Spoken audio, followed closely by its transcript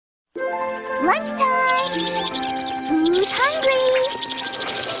Lunchtime! Who's hungry?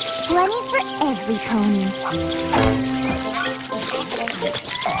 Plenty for every pony.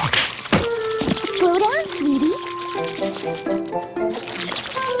 Slow down, sweetie.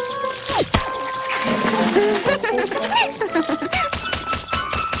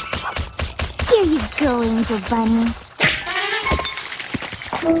 Here you go, Angel Bunny.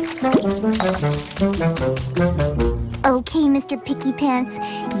 Okay, Mr. Picky Pants,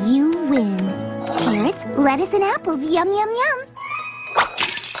 you win. Carrots, lettuce, and apples. Yum, yum, yum.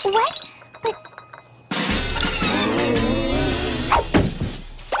 What? But...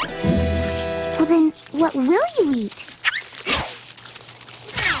 Well, then, what will you eat?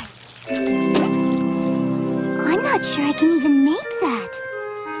 I'm not sure I can even make that.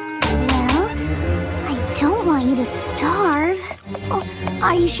 Well, I don't want you to starve. Oh,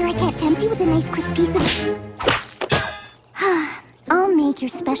 are you sure I can't tempt you with a nice crisp piece of... I'll make your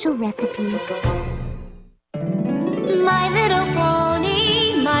special recipe. My little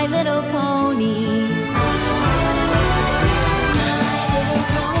pony, my little pony.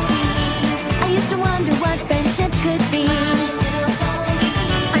 I used to wonder what friendship could be.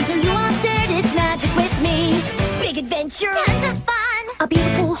 Until you all shared its magic with me. Big adventure, tons of fun. A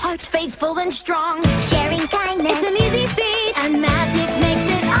beautiful heart, faithful and strong. Sharing kindness, it's an easy feat. And magic makes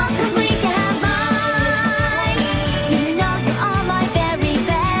it all complete to have mine. Do you know you're all my very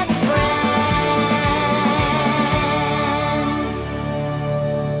best friends?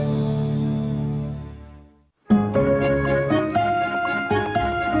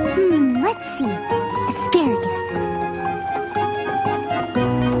 Let's see. Asparagus.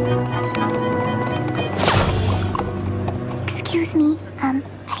 Excuse me, I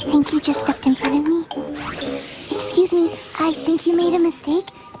think you just stepped in front of me. Excuse me, I think you made a mistake.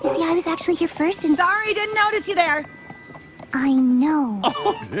 You see, I was actually here first and... Sorry, didn't notice you there. I know.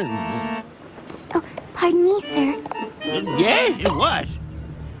 Oh, pardon me, sir. Yes, it was.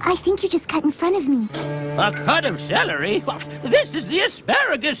 I think you just cut in front of me. A cut of celery? This is the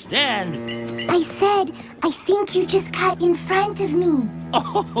asparagus stand. I said, I think you just cut in front of me.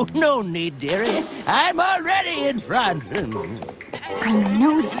 Oh, no need, dearie. I'm already in front. I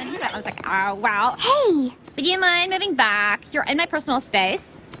noticed. I was like, oh, wow. Hey! Do you mind moving back? You're in my personal space.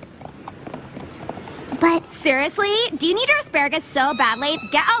 But... Seriously? Do you need your asparagus so badly?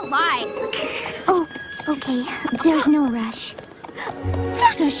 Get a life. Oh, okay. There's no rush.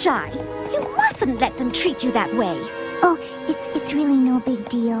 Fluttershy, you mustn't let them treat you that way. Oh, it's really no big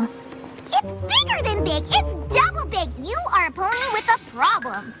deal. It's bigger than big! It's double big! You are a pony with a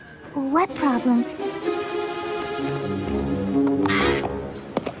problem. What problem?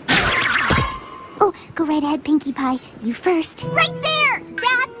 Oh, go right ahead, Pinkie Pie. You first. Right there!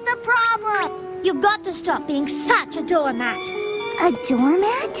 That's the problem! You've got to stop being such a doormat. A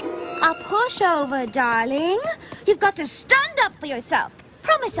doormat? A pushover, darling. You've got to stand up for yourself.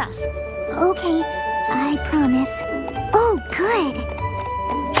 Promise us. Okay, I promise. Oh, good.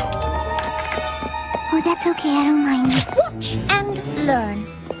 Oh, that's okay. I don't mind. Watch and learn.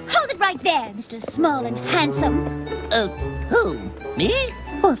 Hold it right there, Mr. Small and Handsome. Who? Me?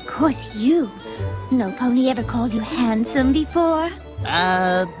 Oh, of course you. No pony ever called you handsome before.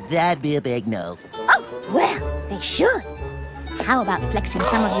 That'd be a big no. Oh, well, they should. How about flexing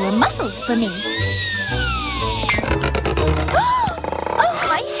some of your muscles for me? Oh,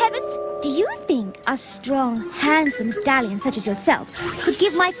 my heavens! Do you think a strong, handsome stallion such as yourself could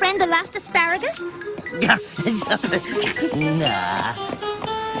give my friend the last asparagus? Nah.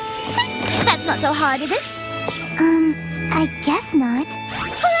 That's not so hard, is it? I guess not.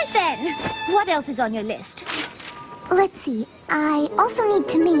 All right, then. What else is on your list? Let's see. I also need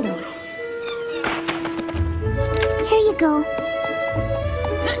tomatoes. Here you go.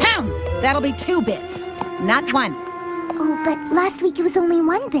 That'll be 2 bits, not 1. Oh, but last week it was only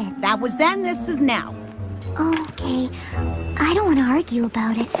 1 bit. That was then, this is now. Okay. I don't want to argue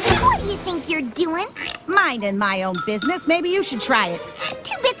about it. What do you think you're doing? Minding my own business. Maybe you should try it.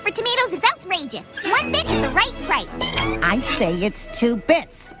 2 bits for tomatoes is outrageous. 1 bit is the right price. I say it's 2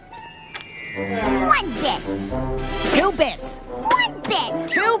 bits. 1 bit. 2 bits. 1 bit.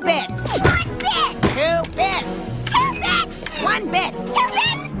 2 bits. 1 bit. 2 bits. 2 bits. 1 bit. 2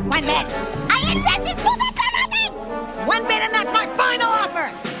 bits. 1 bit. I insist it's 2 bits or nothing. 1 bit, and that's my final offer.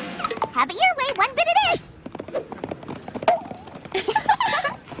 Have it your way. 1 bit it is.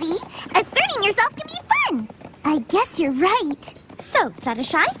 See? Asserting yourself can be fun. I guess you're right. So,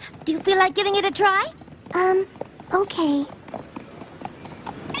 Fluttershy, do you feel like giving it a try? Okay.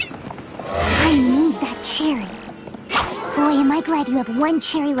 I need that cherry. Boy, am I glad you have one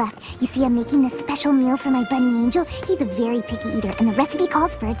cherry left. You see, I'm making this special meal for my bunny angel. He's a very picky eater, and the recipe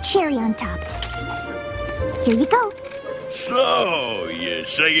calls for a cherry on top. Here you go. So, you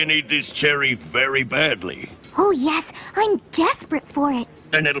say you need this cherry very badly. Oh, yes, I'm desperate for it.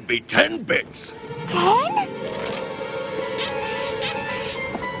 Then it'll be 10 bits. 10?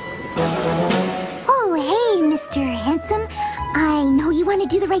 Oh, hey, Mr. Handsome. I know you want to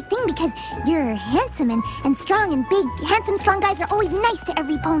do the right thing because you're handsome and strong, and big, handsome, strong guys are always nice to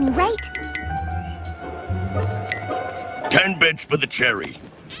every pony, right? 10 bits for the cherry.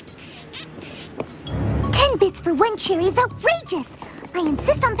 10 bits for one cherry is outrageous. I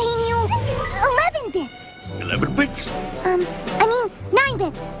insist on paying you 11 bits. 11 bits? I mean, 9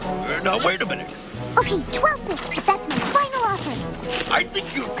 bits. Now, wait a minute. Okay, 12 bits, but that's my final offer. I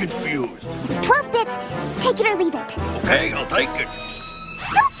think you're confused. It's 12 bits. Take it or leave it. Okay, I'll take it.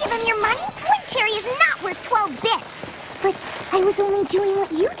 Don't give him your money. One cherry is not worth 12 bits. But I was only doing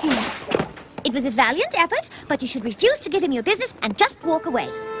what you did. It was a valiant effort, but you should refuse to give him your business and just walk away.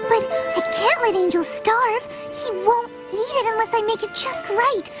 But I can't let Angel starve. He won't eat it unless I make it just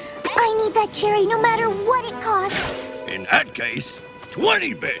right. I need that cherry no matter what it costs. In that case,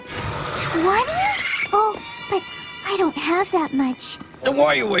 20 bits. 20? Oh, but I don't have that much. Then why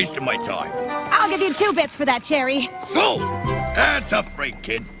are you wasting my time? I'll give you 2 bits for that cherry. So, tough break,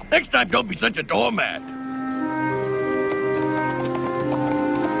 kid. Next time, don't be such a doormat.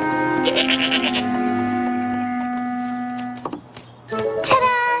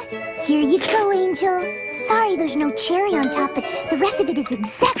 Ta-da! Here you go, Angel. Sorry there's no cherry on top, but the rest of it is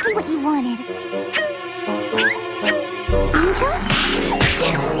exactly what you wanted. Angel?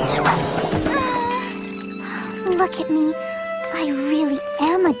 Look at me. I really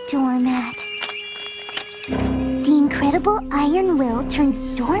am a doormat. The incredible iron will turns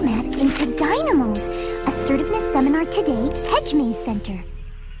doormats into dynamos. Assertiveness seminar today, Hedge Maze Center.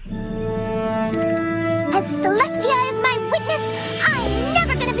 As Celestia is my witness, I'm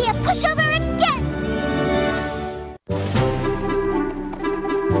never gonna be a pushover again!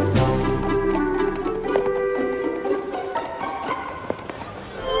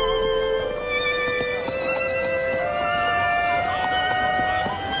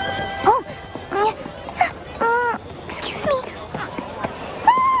 Excuse me.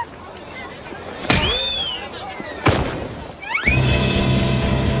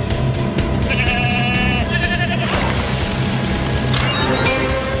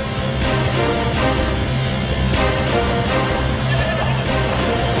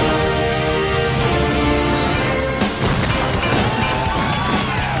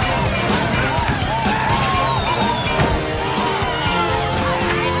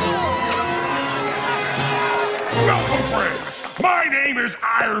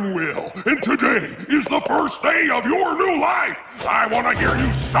 And today is the first day of your new life. I want to hear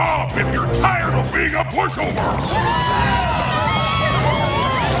you stomp if you're tired of being a pushover.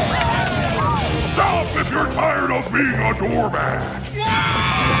 Stomp if you're tired of being a doormat.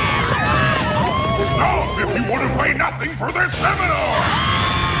 Stomp if you want to pay nothing for this seminar.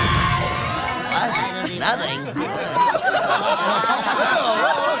 Nothing.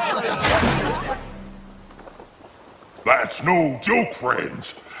 That's no joke,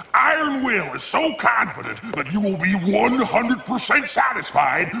 friends. Iron Will is so confident that you will be 100%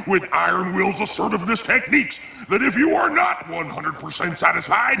 satisfied with Iron Will's assertiveness techniques that if you are not 100%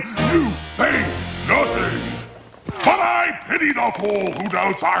 satisfied, you pay nothing. But I pity the fool who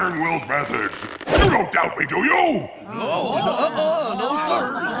doubts Iron Will's methods. You don't doubt me, do you? No,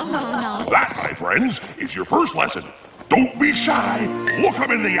 sir. That, my friends, is your first lesson. Don't be shy. Look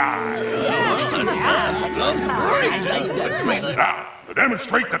him in the eye. Now, to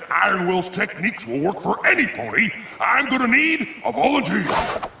demonstrate that Iron Will's techniques will work for any pony, I'm gonna need a volunteer.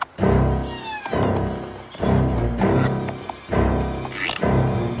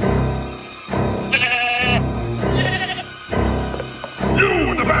 You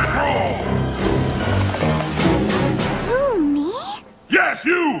in the back row. Who, me? Yes,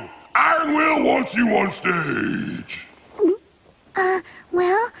 you. Iron Will wants you on stage.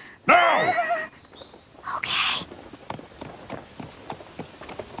 Well... Now! Okay.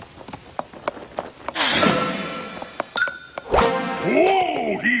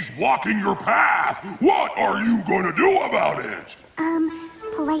 Oh, he's blocking your path. What are you gonna do about it?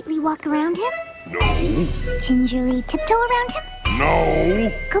 Politely walk around him? No. Gingerly tiptoe around him?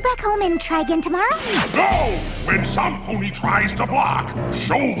 No. Go back home and try again tomorrow? No! When some pony tries to block,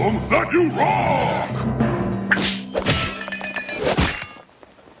 show them that you rock!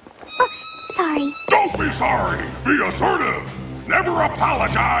 Oh, sorry. Don't be sorry. Be assertive. Never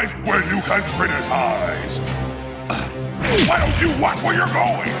apologize when you can criticize. Why don't you watch where you're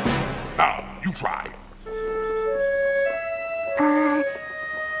going? Now, you try.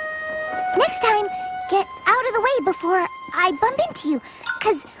 Next time, get out of the way before I bump into you,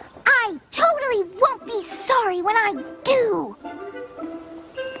 'cause I totally won't be sorry when I do.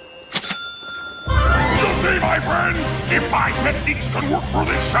 You see, my friends, if my techniques can work for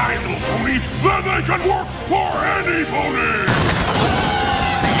this shy little pony, then they can work for any pony!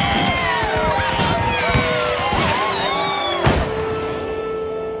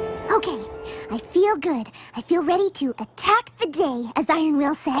 Okay, I feel good. I feel ready to attack the day, as Iron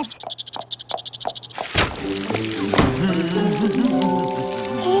Will says.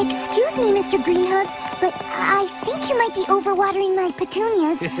 Excuse me, Mr. Greenhooves, but I think you might be overwatering my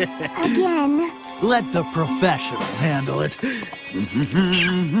petunias again. Let the professional handle it.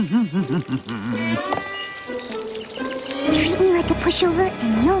 Treat me like a pushover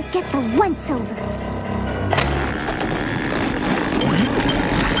and you'll get the once-over.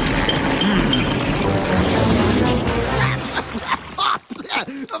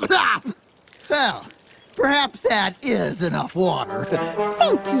 Well, perhaps that is enough water.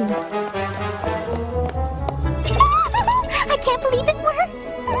 Thank you. I can't believe it worked.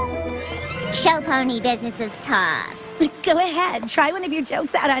 Show pony business is tough. Go ahead, try one of your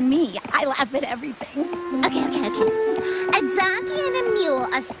jokes out on me. I laugh at everything. Okay. A donkey and a mule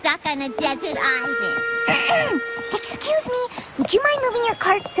are stuck on a desert island. Excuse me, would you mind moving your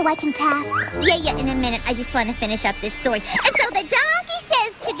cart so I can pass? Yeah, in a minute. I just want to finish up this story. And so the donkey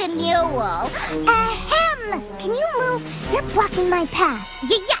says to the mule, Ahem! Can you move? You're blocking my path.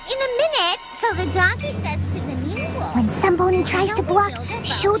 Yeah, in a minute. So the donkey says to the mule, When some pony tries to block,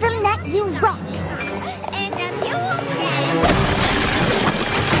 show them that you rock. and the mule says,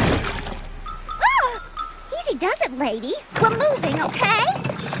 oh, easy does it, lady. We're moving, okay?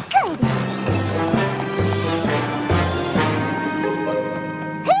 Good.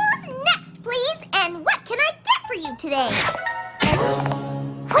 Who's next, please? And what can I get for you today?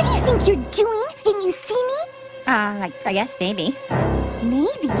 What do you think you're doing? Didn't you see me? I guess maybe.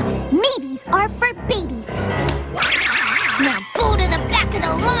 Maybe. Maybes are for babies. Now go to the back of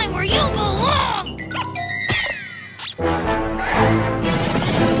the line where you belong!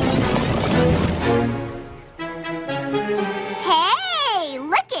 Hey,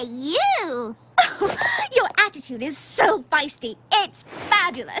 look at you! Your attitude is so feisty. It's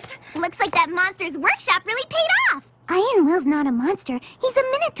fabulous. Looks like that monster's workshop really paid off. Iron Will's not a monster. He's a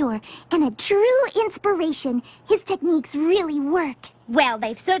minotaur and a true inspiration. His techniques really work. Well,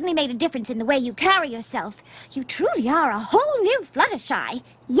 they've certainly made a difference in the way you carry yourself. You truly are a whole new Fluttershy.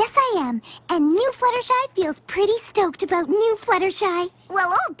 Yes, I am. And new Fluttershy feels pretty stoked about new Fluttershy. Well,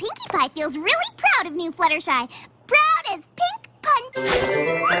 old Pinkie Pie feels really proud of new Fluttershy. Proud as Pink Punch.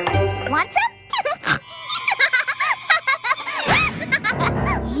 Want some?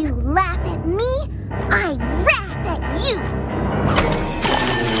 You laugh at me, I wrath at you.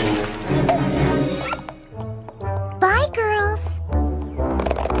 Bye, girls.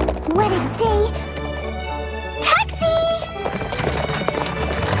 What a day. Taxi!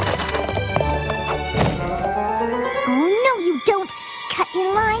 Oh, no, you don't. Cut in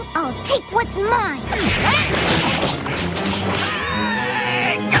line, I'll take what's mine.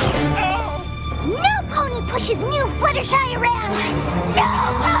 No pony pushes new Fluttershy around. No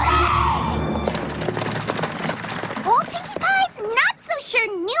pony! Old Pinkie Pie's not so sure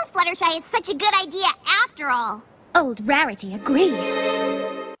new Fluttershy is such a good idea after all. Old Rarity agrees.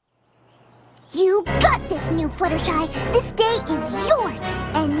 You got this, new Fluttershy. This day is yours,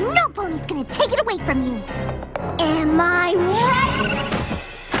 and no pony's gonna take it away from you. Am I right?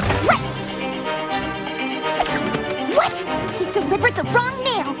 Right! What? He's delivered the wrong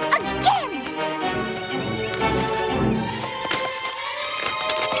mail again!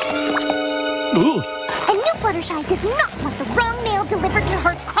 Ooh. And new Fluttershy does not want the wrong mail delivered to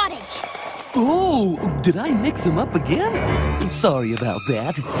her cottage. Oh, did I mix them up again? Sorry about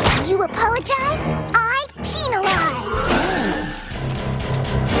that. You apologize, I penalize.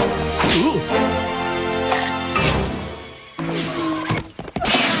 Ooh.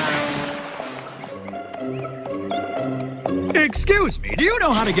 Excuse me, do you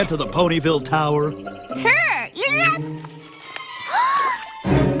know how to get to the Ponyville Tower? Her, yes.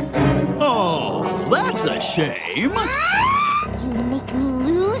 Oh, that's a shame. You make me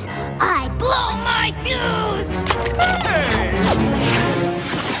lose, I Blow my fuse!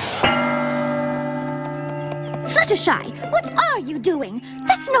 Fluttershy, what are you doing?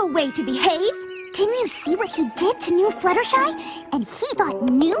 That's no way to behave. Didn't you see what he did to new Fluttershy? And he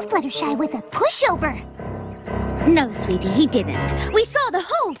thought new Fluttershy was a pushover. No, sweetie, he didn't. We saw the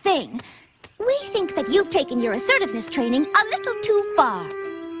whole thing. We think that you've taken your assertiveness training a little too far.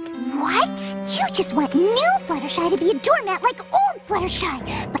 What? You just want new Fluttershy to be a doormat like old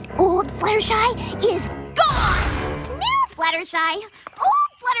Fluttershy. But old Fluttershy is gone! New Fluttershy?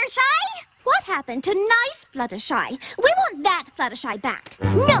 Old Fluttershy? What happened to nice Fluttershy? We want that Fluttershy back.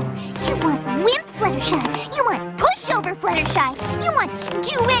 No! You want wimp Fluttershy. You want pushover Fluttershy. You want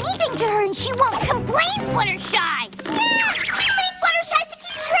do anything to her and she won't complain Fluttershy. Too many Fluttershys to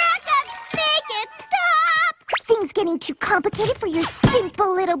keep track of! Make it stop! Things getting too complicated for your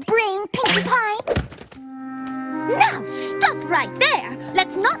simple little brain, Pinkie Pie. Now, stop right there!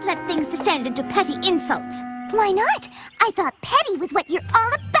 Let's not let things descend into petty insults. Why not? I thought petty was what you're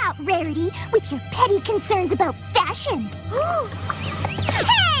all about, Rarity, with your petty concerns about fashion. Hey,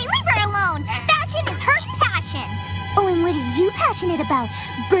 leave her alone! Fashion is her passion! Oh, and what are you passionate about?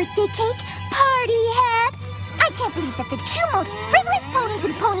 Birthday cake? Party hats? I can't believe that the two most frivolous ponies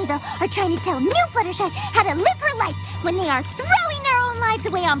in Ponyville are trying to tell new Fluttershy how to live her life when they are throwing their own lives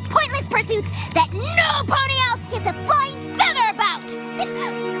away on pointless pursuits that no pony else gives a flying feather about!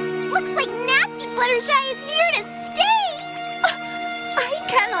 Looks like nasty Fluttershy is here to stay! I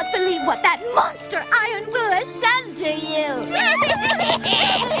cannot believe what that monster Iron Will has done to you!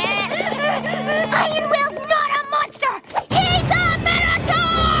 Iron Will's not a monster! He's a Minotaur!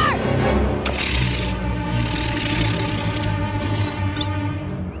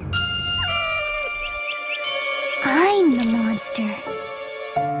 I'm the monster.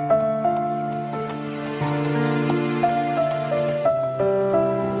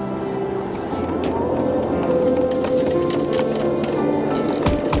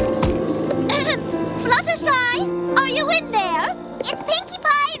 Fluttershy, are you in there? It's Pinkie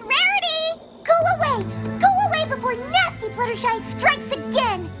Pie and Rarity! Go away! Go away before nasty Fluttershy strikes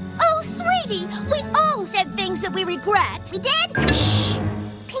again! Oh, sweetie, we all said things that we regret. We did? Shh!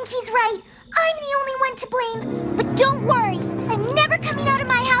 Pinkie's right. I'm the only one to blame. But don't worry. I'm never coming out of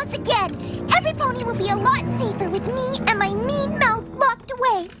my house again. Every pony will be a lot safer with me and my mean mouth locked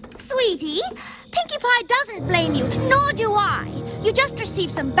away. Sweetie, Pinkie Pie doesn't blame you, nor do I. You just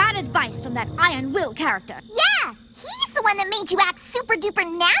received some bad advice from that Iron Will character. Yeah, he's the one that made you act super duper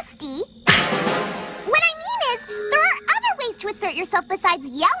nasty. What I mean is, there are other ways to assert yourself besides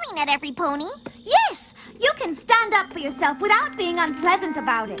yelling at every pony. Yes, you can stand up for yourself without being unpleasant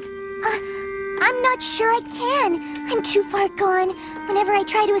about it. I'm not sure I can. I'm too far gone. Whenever I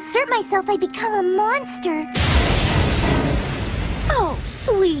try to assert myself, I become a monster. Oh,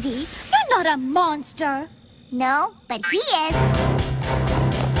 sweetie, you're not a monster. No, but he is.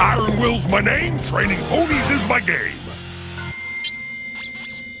 Iron Will's my name, training ponies is my game.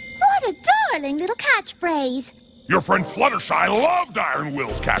 What a darling little catchphrase. Your friend Fluttershy loved Iron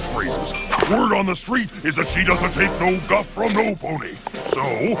Will's catchphrases. Word on the street is that she doesn't take no guff from no pony. So,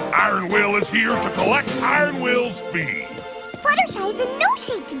 Iron Will is here to collect Iron Will's fee. Fluttershy is in no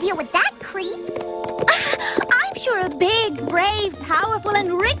shape to deal with that creep. I'm sure a big, brave, powerful,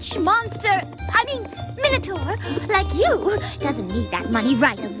 and rich monster, Minotaur, like you, doesn't need that money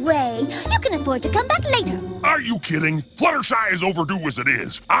right away. You can afford to come back later. Are you kidding? Fluttershy is overdue as it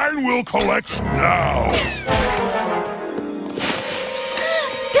is. Iron Will collects now.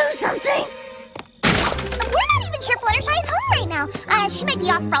 Do something! We're not even sure Fluttershy is home right now. She might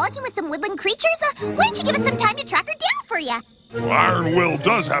be off frolicking with some woodland creatures. Why don't you give us some time to track her down for you? Well, Iron Will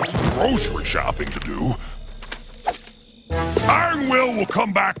does have some grocery shopping to do. Iron will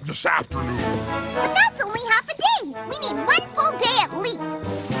come back this afternoon. But that's only half a day. We need one full day at least.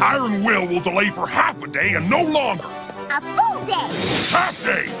 Iron will delay for half a day and no longer. A full day. Half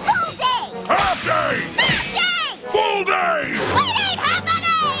day. Full day. Half day. Half day. Full day. We need half a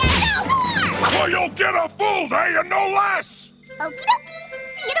day and no more. Well, you'll get a full day and no less. Okie dokie.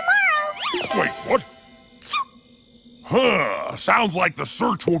 See you tomorrow. Wait, what? Huh, sounds like the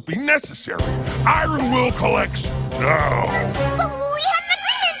search won't be necessary. Iron will collects now. But we had an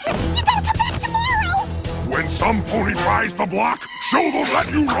agreement. You gotta come back tomorrow. When some pony tries to block, show them that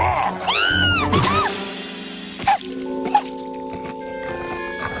you rock.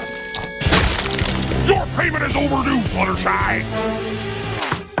 Your payment is overdue, Fluttershy.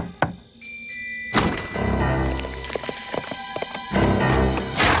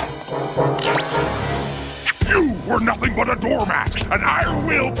 You were nothing but a doormat, and Iron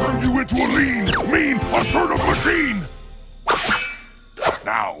Will turned you into a lean, mean, assertive machine!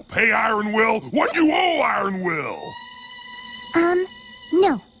 Now, pay Iron Will what you owe Iron Will!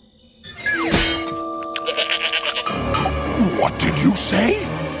 No. What did you say?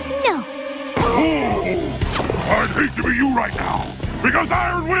 No. Oh, I'd hate to be you right now, because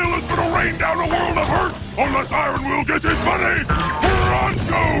Iron Will is gonna rain down a world of hurt unless Iron Will gets his money!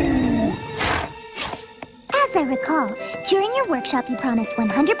 Pronto! As I recall, during your workshop you promised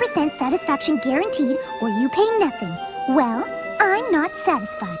 100% satisfaction guaranteed or you pay nothing. Well, I'm not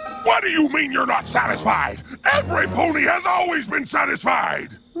satisfied. What do you mean you're not satisfied? Every pony has always been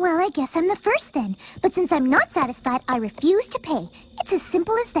satisfied! Well, I guess I'm the first then. But since I'm not satisfied, I refuse to pay. It's as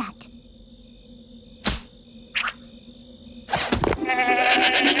simple as that.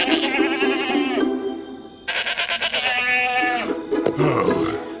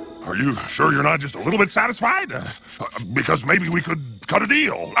 Are you sure you're not just a little bit satisfied? Because maybe we could cut a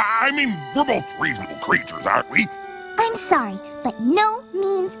deal. I mean, we're both reasonable creatures, aren't we? I'm sorry, but no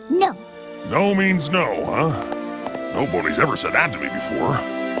means no. No means no, huh? Nobody's ever said that to me before.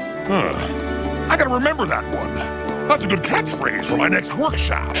 Huh. I gotta remember that one. That's a good catchphrase for my next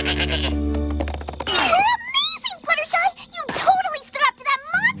workshop. You're amazing, Fluttershy! You totally stood up to that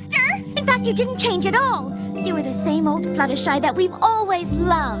monster! In fact, you didn't change at all. You were the same old Fluttershy that we've always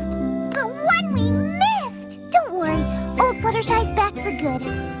loved. The one we missed! Don't worry, old Fluttershy's back for good.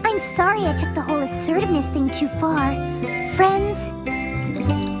 I'm sorry I took the whole assertiveness thing too far. Friends?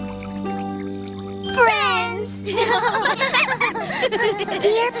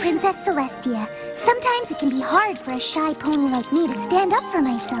 Dear Princess Celestia, sometimes it can be hard for a shy pony like me to stand up for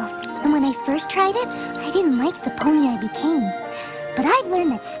myself. And when I first tried it, I didn't like the pony I became. But I've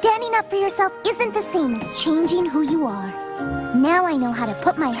learned that standing up for yourself isn't the same as changing who you are. Now I know how to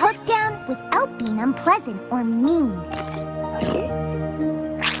put my hoof down without being unpleasant or mean.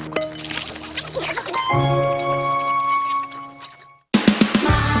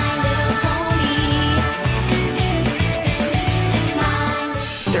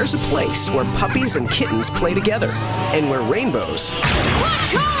 There's a place where puppies and kittens play together, and where rainbows...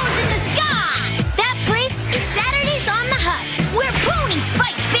 Watch holes in the sky! That place is Saturdays on the Hut, where ponies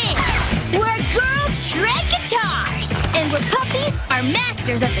fight big, where girls shred guitars, and where puppies are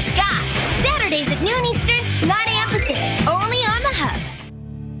masters of the sky. Saturdays at noon Eastern,